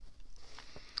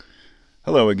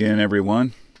Hello again,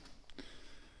 everyone.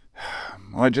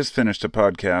 Well, I just finished a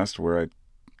podcast where I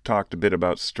talked a bit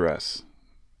about stress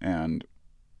and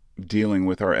dealing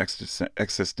with our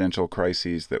existential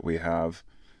crises that we have.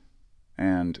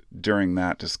 And during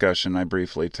that discussion, I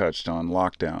briefly touched on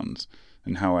lockdowns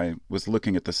and how I was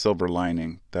looking at the silver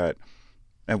lining that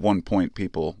at one point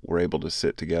people were able to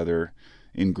sit together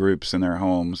in groups in their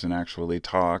homes and actually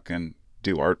talk and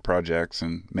do art projects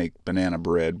and make banana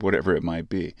bread, whatever it might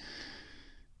be.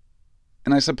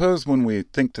 And I suppose when we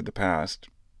think to the past,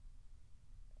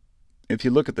 if you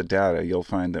look at the data, you'll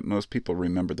find that most people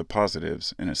remember the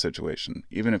positives in a situation.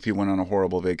 Even if you went on a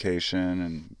horrible vacation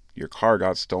and your car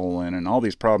got stolen and all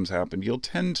these problems happened, you'll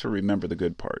tend to remember the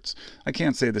good parts. I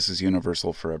can't say this is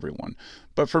universal for everyone,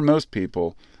 but for most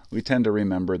people, we tend to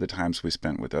remember the times we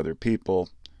spent with other people,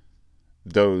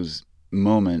 those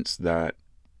moments that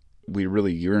we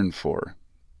really yearn for,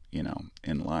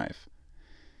 in life.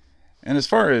 And as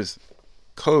far as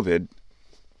COVID,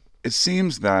 it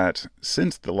seems that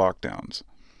since the lockdowns,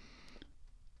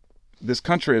 this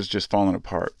country has just fallen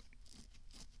apart.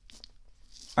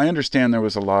 I understand there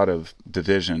was a lot of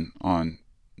division on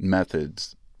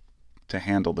methods to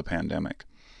handle the pandemic.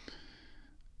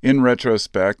 In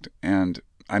retrospect, and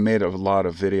I made a lot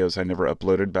of videos I never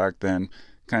uploaded back then,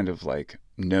 kind of like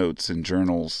notes and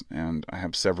journals, and I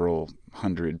have several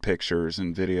hundred pictures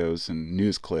and videos and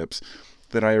news clips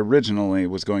that I originally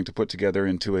was going to put together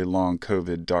into a long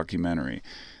COVID documentary.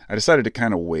 I decided to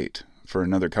kind of wait for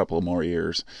another couple more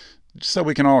years so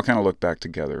we can all kind of look back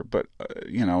together. But,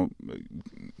 100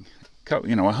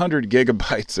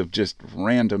 gigabytes of just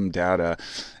random data.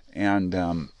 And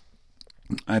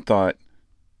I thought,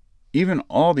 even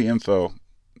all the info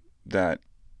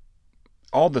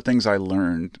all the things I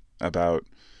learned about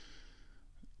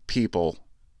people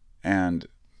and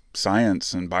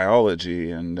science and biology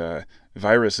and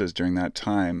viruses during that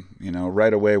time,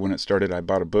 right away when it started, I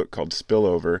bought a book called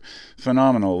Spillover.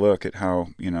 Phenomenal look at how,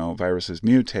 viruses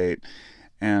mutate.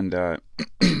 And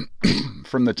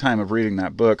from the time of reading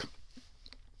that book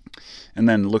and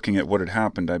then looking at what had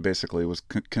happened, I basically was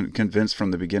convinced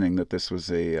from the beginning that this was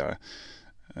an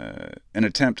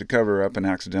attempt to cover up an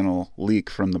accidental leak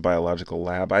from the biological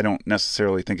lab. I don't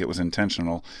necessarily think it was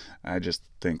intentional. I just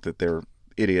think that they're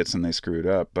idiots and they screwed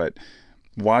up. But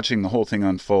watching the whole thing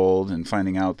unfold and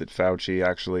finding out that Fauci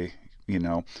actually,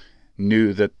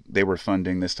 knew that they were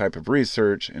funding this type of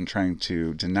research and trying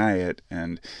to deny it,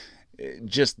 and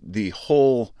just the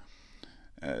whole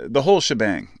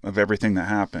shebang of everything that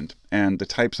happened, and the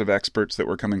types of experts that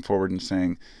were coming forward and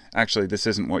saying, actually, this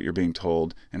isn't what you're being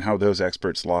told, and how those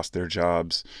experts lost their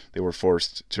jobs. They were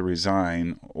forced to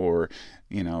resign, or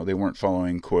they weren't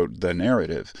following, quote, the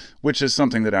narrative, which is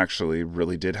something that actually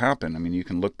really did happen. I mean, you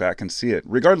can look back and see it,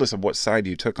 regardless of what side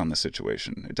you took on the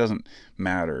situation. It doesn't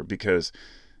matter, because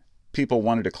people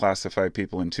wanted to classify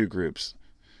people in two groups,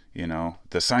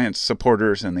 the science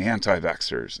supporters and the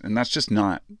anti-vaxxers. And that's just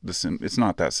not it's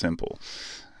not that simple.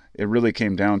 It really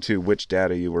came down to which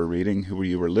data you were reading, who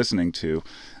you were listening to,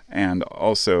 and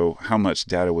also how much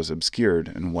data was obscured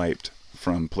and wiped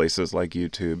from places like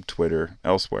YouTube, Twitter,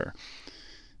 elsewhere.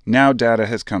 Now data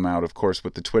has come out, of course,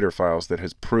 with the Twitter files that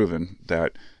has proven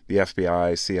that the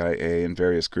FBI, CIA, and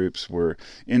various groups were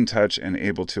in touch and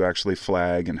able to actually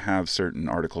flag and have certain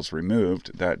articles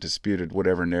removed that disputed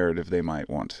whatever narrative they might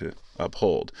want to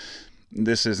uphold.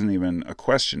 This isn't even a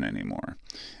question anymore.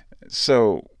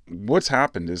 So what's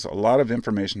happened is a lot of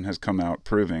information has come out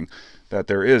proving that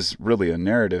there is really a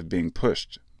narrative being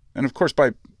pushed. And of course,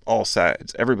 by all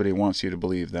sides. Everybody wants you to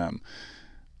believe them.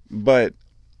 But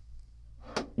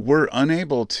we're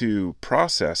unable to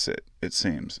process it, it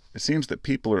seems. It seems that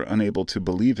people are unable to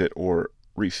believe it or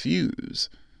refuse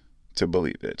to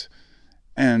believe it.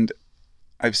 And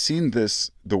I've seen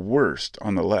this the worst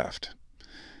on the left.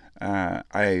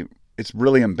 It's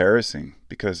really embarrassing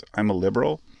because I'm a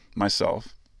liberal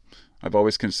myself. I've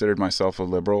always considered myself a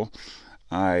liberal.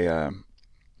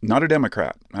 Not a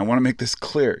Democrat. I want to make this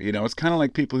clear. It's kind of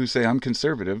like people who say I'm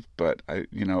conservative, but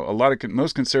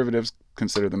most conservatives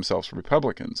consider themselves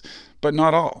Republicans, but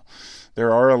not all.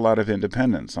 There are a lot of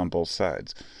independents on both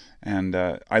sides. And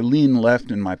I lean left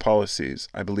in my policies.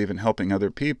 I believe in helping other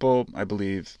people. I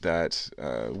believe that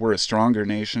we're a stronger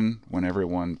nation when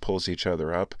everyone pulls each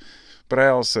other up. But I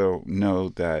also know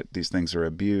that these things are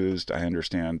abused. I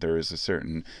understand there is a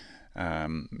certain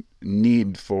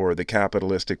need for the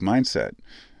capitalistic mindset.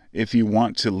 If you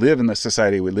want to live in the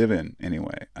society we live in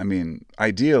anyway. I mean,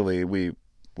 ideally, we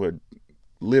would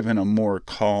live in a more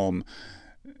calm,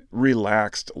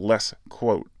 relaxed, less,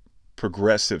 quote,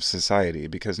 progressive society,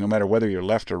 because no matter whether you're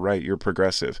left or right, you're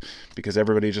progressive, because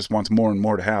everybody just wants more and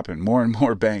more to happen, more and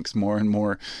more banks, more and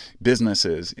more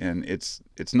businesses, and it's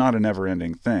not a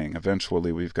never-ending thing.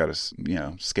 Eventually, we've got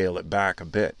to scale it back a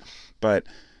bit. But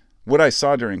what I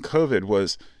saw during COVID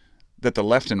was that the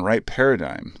left and right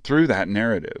paradigm, through that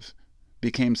narrative,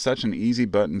 became such an easy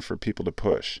button for people to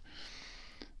push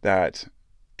that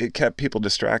it kept people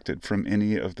distracted from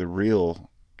any of the real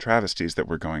travesties that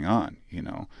were going on.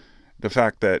 The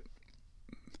fact that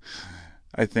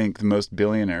I think the most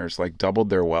billionaires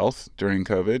doubled their wealth during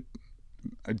COVID,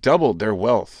 doubled their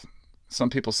wealth.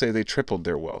 Some people say they tripled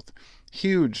their wealth.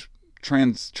 Huge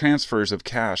transfers of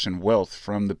cash and wealth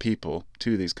from the people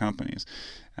to these companies.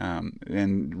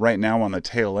 And right now on the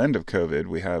tail end of COVID,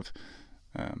 we have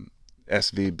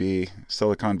SVB,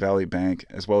 Silicon Valley Bank,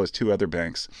 as well as two other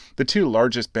banks. The two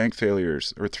largest bank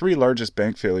failures, or three largest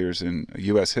bank failures in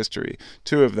U.S. history,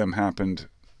 two of them happened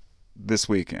this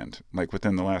weekend,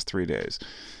 within the last 3 days.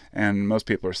 And most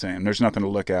people are saying, there's nothing to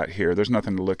look at here, there's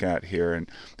nothing to look at here. And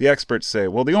the experts say,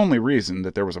 well, the only reason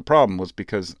that there was a problem was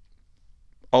because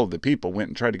all of the people went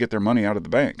and tried to get their money out of the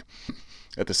bank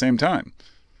at the same time.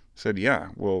 Said, yeah,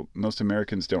 well, most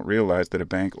Americans don't realize that a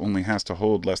bank only has to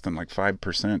hold less than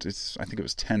 5%. I think it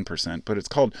was 10%, but it's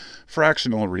called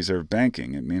fractional reserve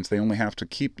banking. It means they only have to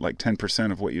keep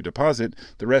 10% of what you deposit.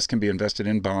 The rest can be invested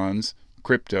in bonds,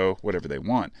 crypto, whatever they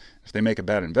want. If they make a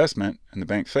bad investment and the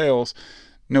bank fails,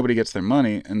 nobody gets their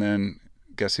money, and then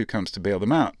guess who comes to bail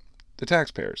them out? The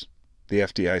taxpayers, the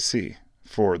FDIC,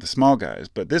 for the small guys.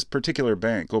 But this particular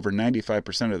bank, over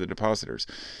 95% of the depositors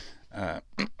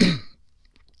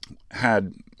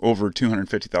had over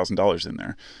 $250,000 in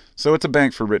there. So it's a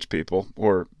bank for rich people,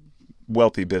 or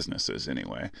wealthy businesses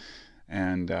anyway.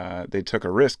 And they took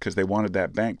a risk because they wanted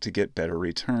that bank to get better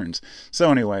returns. So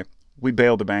anyway, we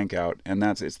bailed the bank out, and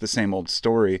it's the same old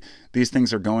story. These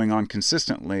things are going on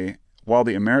consistently while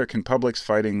the American public's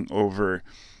fighting over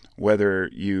whether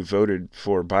you voted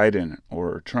for Biden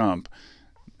or Trump.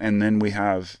 And then we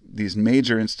have these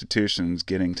major institutions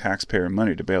getting taxpayer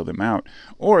money to bail them out.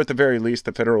 Or at the very least,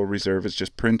 the Federal Reserve is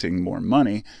just printing more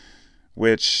money,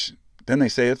 which then they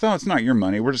say, it's not your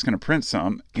money. We're just going to print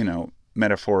some,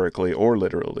 metaphorically or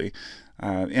literally.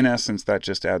 In essence, that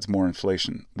just adds more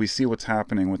inflation. We see what's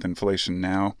happening with inflation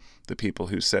now. The people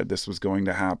who said this was going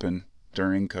to happen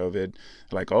during COVID,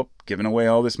 giving away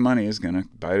all this money is going to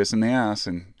bite us in the ass,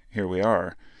 and here we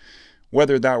are.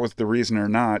 Whether that was the reason or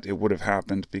not, it would have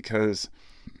happened because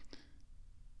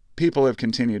people have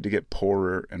continued to get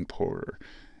poorer and poorer.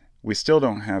 We still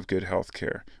don't have good health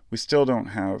care. We still don't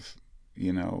have,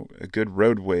 good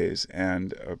roadways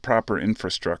and a proper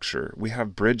infrastructure. We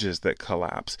have bridges that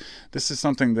collapse. This is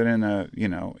something that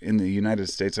in the United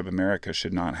States of America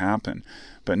should not happen.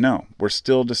 But no, we're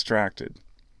still distracted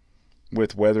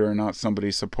with whether or not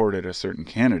somebody supported a certain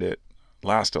candidate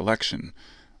last election,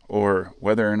 or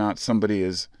whether or not somebody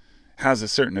has a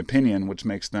certain opinion which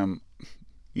makes them,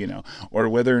 or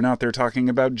whether or not they're talking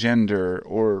about gender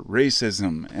or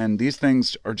racism. And these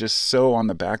things are just so on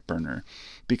the back burner,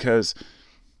 because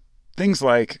things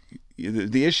like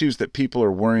the issues that people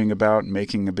are worrying about and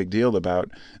making a big deal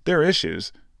about, they're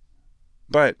issues,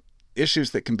 but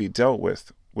issues that can be dealt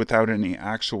with without any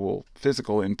actual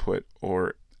physical input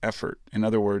or effort. In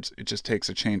other words, it just takes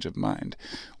a change of mind.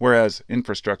 Whereas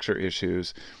infrastructure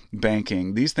issues,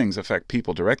 banking, these things affect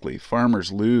people directly.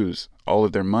 Farmers lose all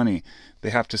of their money. They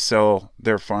have to sell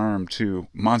their farm to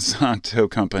Monsanto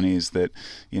companies that,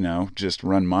 just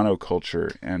run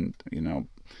monoculture. And,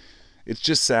 it's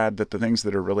just sad that the things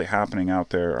that are really happening out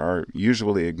there are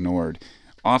usually ignored.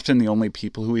 Often the only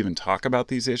people who even talk about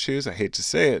these issues, I hate to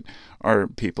say it, are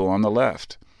people on the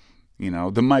left.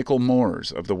 The Michael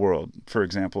Moores of the world. For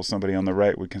example, somebody on the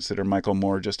right would consider Michael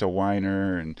Moore just a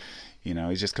whiner, and, he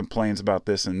just complains about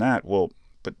this and that. Well,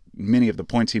 but many of the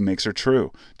points he makes are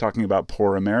true. Talking about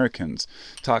poor Americans,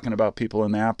 talking about people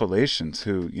in the Appalachians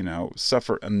who,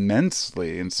 suffer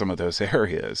immensely in some of those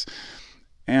areas.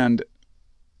 And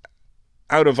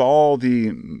out of all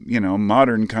the,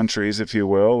 modern countries, if you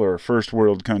will, or first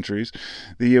world countries,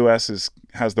 the U.S.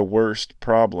 has the worst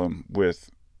problem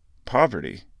with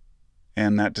poverty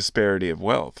and that disparity of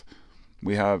wealth.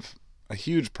 We have a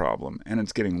huge problem, and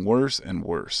it's getting worse and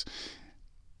worse.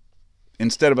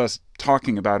 Instead of us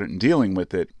talking about it and dealing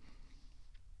with it,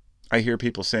 I hear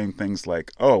people saying things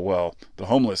like, oh, well, the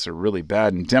homeless are really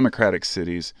bad in Democratic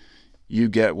cities. You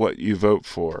get what you vote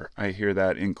for. I hear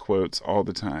that in quotes all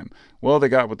the time. Well, they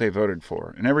got what they voted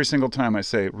for. And every single time I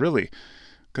say, really?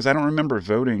 Because I don't remember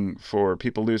voting for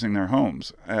people losing their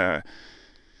homes.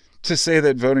 to say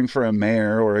that voting for a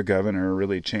mayor or a governor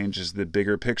really changes the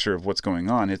bigger picture of what's going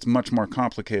on. It's much more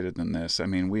complicated than this. I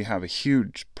mean, we have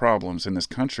huge problems in this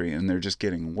country, and they're just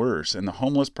getting worse. And the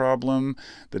homeless problem,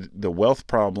 the wealth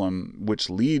problem, which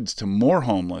leads to more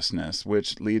homelessness,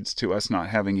 which leads to us not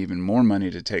having even more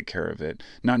money to take care of it,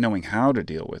 not knowing how to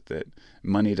deal with it.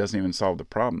 Money doesn't even solve the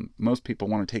problem. Most people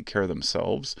want to take care of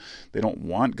themselves. They don't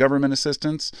want government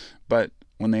assistance, but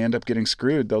when they end up getting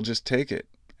screwed, they'll just take it.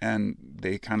 And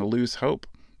they kind of lose hope.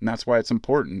 And that's why it's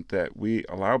important that we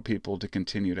allow people to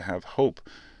continue to have hope,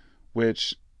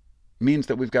 which means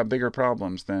that we've got bigger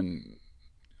problems than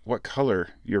what color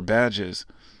your badge is.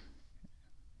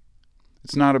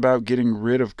 It's not about getting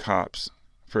rid of cops,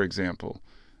 for example,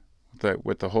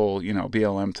 with the whole,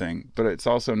 BLM thing, but it's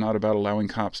also not about allowing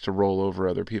cops to roll over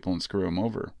other people and screw them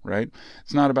over, right?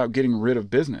 It's not about getting rid of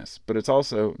business, but it's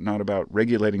also not about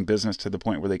regulating business to the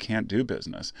point where they can't do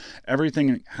business.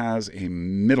 Everything has a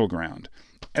middle ground.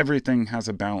 Everything has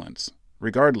a balance,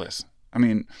 regardless. I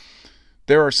mean,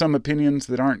 there are some opinions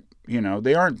that aren't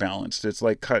balanced. It's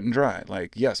like cut and dry.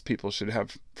 Like, yes, people should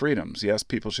have freedoms. Yes,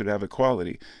 people should have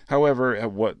equality. However,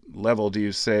 at what level do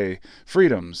you say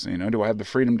freedoms? Do I have the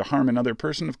freedom to harm another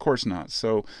person? Of course not.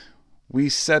 So we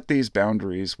set these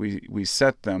boundaries. We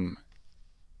set them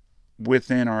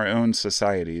within our own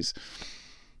societies.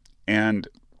 And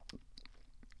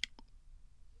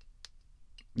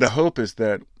the hope is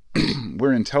that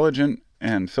we're intelligent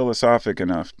and philosophic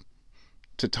enough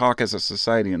to talk as a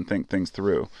society and think things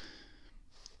through.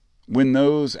 When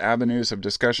those avenues of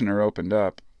discussion are opened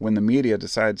up, when the media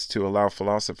decides to allow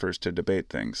philosophers to debate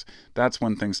things, that's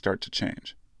when things start to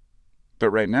change. But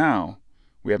right now,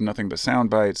 we have nothing but sound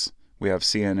bites. We have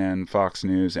CNN, Fox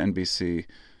News, NBC,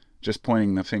 just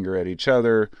pointing the finger at each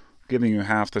other, giving you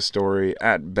half the story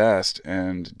at best,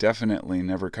 and definitely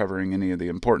never covering any of the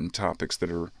important topics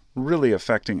that are really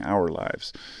affecting our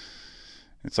lives.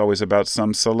 It's always about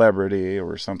some celebrity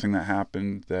or something that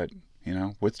happened that,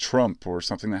 with Trump, or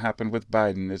something that happened with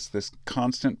Biden. It's this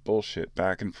constant bullshit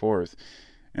back and forth.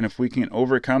 And if we can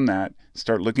overcome that,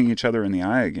 start looking each other in the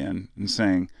eye again and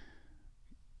saying,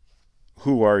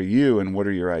 who are you and what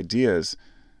are your ideas?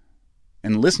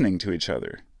 And listening to each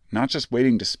other, not just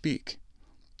waiting to speak.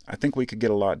 I think we could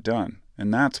get a lot done.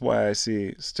 And that's why I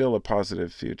see still a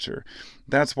positive future.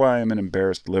 That's why I'm an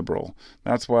embarrassed liberal.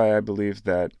 That's why I believe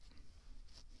that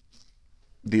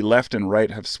the left and right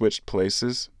have switched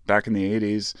places. Back in the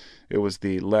 80s, it was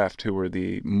the left who were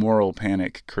the moral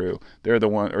panic crew. They're the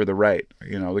one, or the right.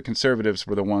 The conservatives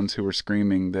were the ones who were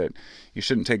screaming that you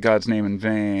shouldn't take God's name in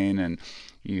vain, and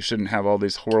you shouldn't have all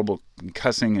these horrible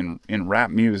cussing in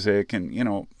rap music,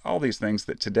 and all these things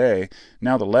that today,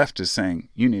 now the left is saying,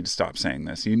 you need to stop saying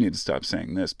this, you need to stop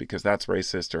saying this, because that's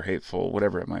racist or hateful,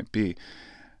 whatever it might be.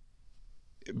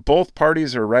 Both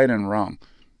parties are right and wrong.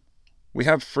 We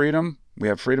have freedom. We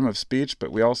have freedom of speech,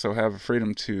 but we also have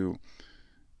freedom to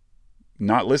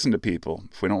not listen to people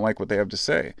if we don't like what they have to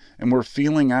say. And we're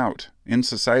feeling out in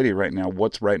society right now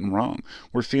what's right and wrong.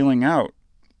 We're feeling out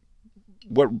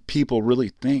what people really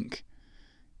think.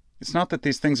 It's not that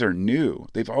these things are new.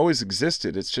 They've always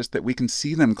existed. It's just that we can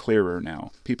see them clearer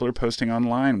now. People are posting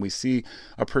online. We see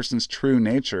a person's true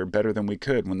nature better than we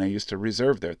could when they used to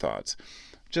reserve their thoughts.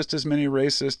 Just as many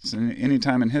racists in any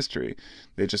time in history.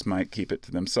 They just might keep it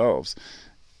to themselves.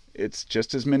 It's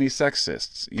just as many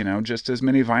sexists, just as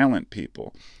many violent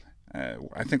people.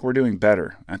 I think we're doing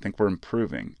better. I think we're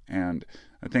improving. And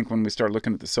I think when we start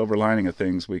looking at the silver lining of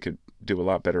things, we could do a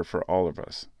lot better for all of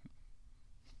us.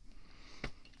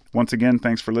 Once again,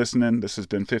 thanks for listening. This has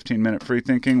been 15-Minute Free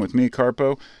Thinking with me,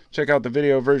 Carpo. Check out the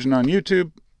video version on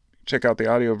YouTube. Check out the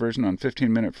audio version on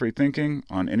 15-Minute Free Thinking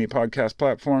on any podcast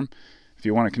platform. If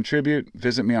you want to contribute,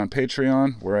 visit me on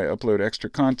Patreon, where I upload extra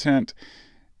content.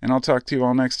 And I'll talk to you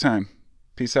all next time.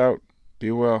 Peace out.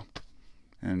 Be well.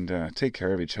 And take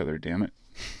care of each other, damn it.